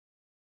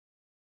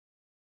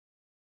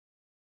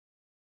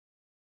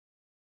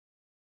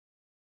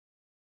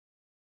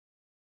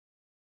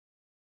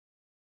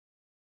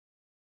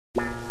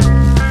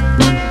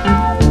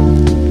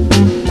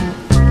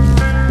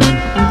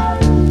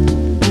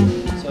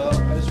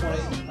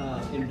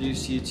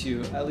you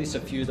to at least a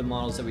few of the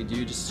models that we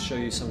do, just to show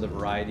you some of the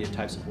variety of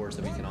types of boards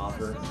that we can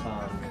offer.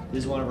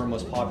 This is one of our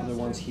most popular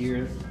ones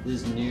here.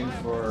 This is new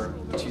for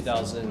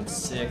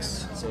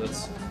 2006, so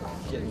it's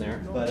getting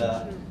there.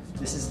 But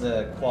this is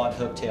the quad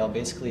hook tail.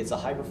 Basically, it's a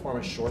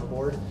high-performance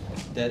shortboard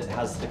that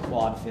has the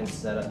quad fin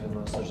setup. You'll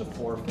notice there's a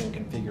 4-fin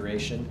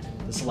configuration.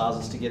 This allows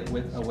us to get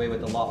away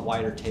with a lot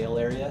wider tail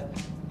area.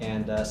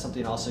 And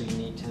something also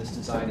unique to this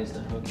design is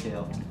the hook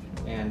tail.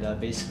 And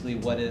basically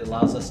what it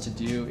allows us to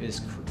do is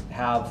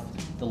have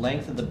the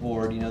length of the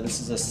board. You know, this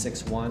is a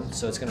 6'1",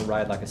 so it's going to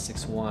ride like a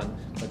 6'1".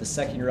 But the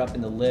second you're up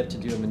in the lip to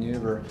do a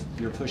maneuver,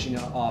 you're pushing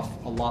off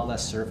a lot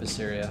less surface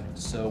area.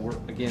 So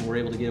we're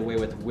able to get away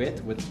with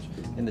width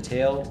in the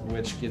tail,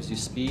 which gives you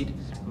speed,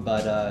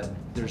 but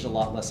there's a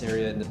lot less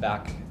area in the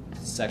back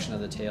section of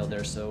the tail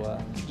there, so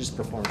it just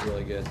performs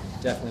really good.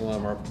 Definitely one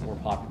of our more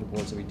popular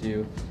boards that we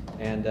do.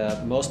 And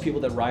most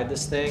people that ride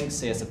this thing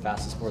say it's the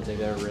fastest board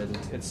they've ever ridden.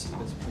 It's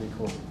pretty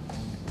cool.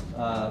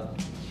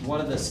 One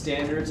of the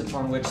standards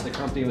upon which the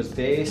company was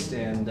based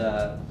and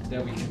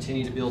that we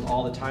continue to build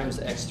all the time is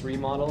the X3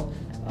 model.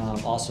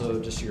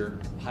 Also just your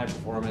high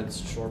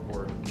performance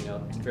shortboard, you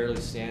know, fairly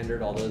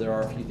standard, although there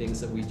are a few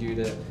things that we do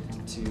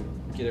to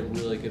get a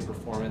really good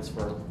performance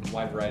for a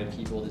wide variety of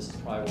people. This is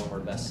probably one of our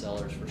best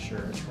sellers for sure.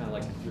 It's kind of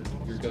like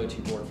your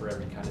go-to board for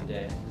every kind of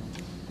day.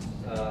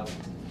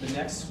 The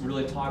next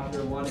really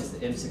popular one is the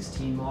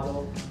M16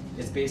 model.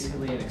 It's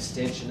basically an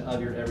extension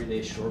of your everyday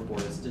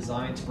shortboard. It's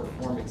designed to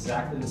perform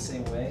exactly the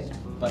same way,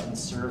 but in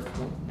surf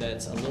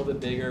that's a little bit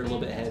bigger, a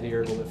little bit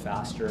heavier, a little bit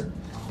faster.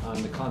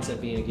 The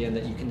concept being, again,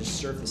 that you can just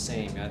surf the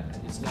same.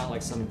 It's not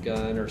like some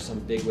gun or some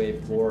big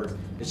wave board.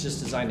 It's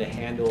just designed to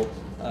handle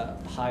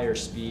higher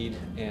speed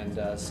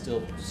and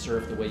still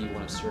surf the way you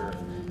want to surf.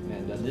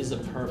 And this is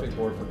a perfect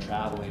board for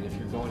traveling. If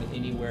you're going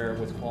anywhere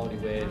with quality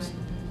waves,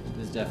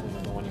 this is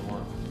definitely the one you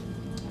want.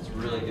 It's a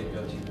really good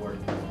go-to board.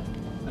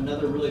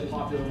 Another really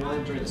popular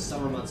one during the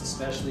summer months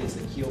especially is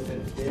the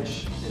Keelfin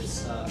Fish.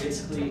 It's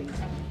basically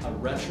a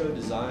retro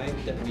design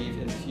that we've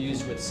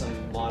infused with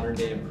some modern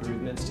day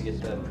improvements to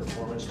get the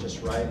performance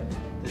just right.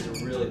 This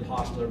is a really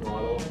popular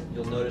model.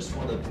 You'll notice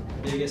one of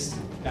the biggest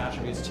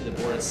attributes to the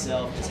board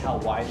itself is how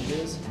wide it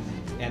is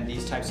and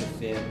these types of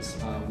fins.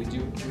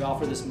 We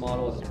offer this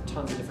model with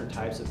tons of different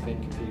types of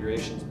fin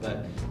configurations,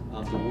 but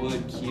the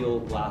wood keel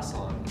glass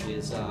on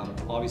is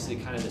obviously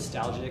kind of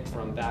nostalgic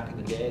from back in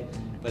the day,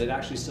 but it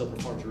actually still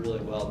performs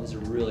really well. This is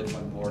a really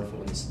fun board for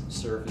when the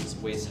surf is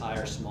waist high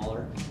or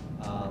smaller.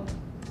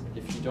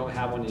 If you don't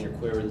have one in your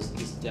quiver, this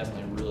is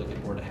definitely a really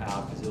good board to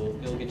have because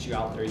it'll get you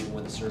out there even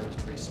when the surf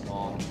is pretty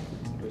small,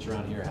 which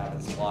around here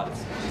happens a lot.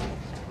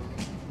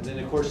 And then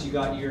of course you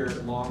got your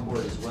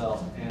longboard as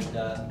well.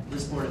 And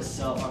this board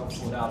itself, I won't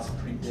pull it out, it's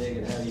pretty big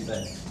and heavy,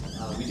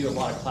 but we do a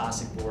lot of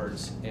classic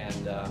boards.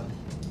 And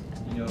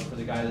you know, for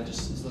the guy that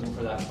just is looking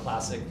for that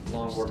classic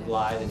longboard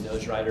glide and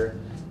nose rider,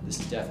 this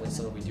is definitely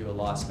something we do a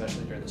lot,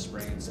 especially during the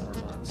spring and summer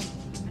months.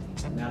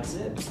 And that's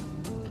it.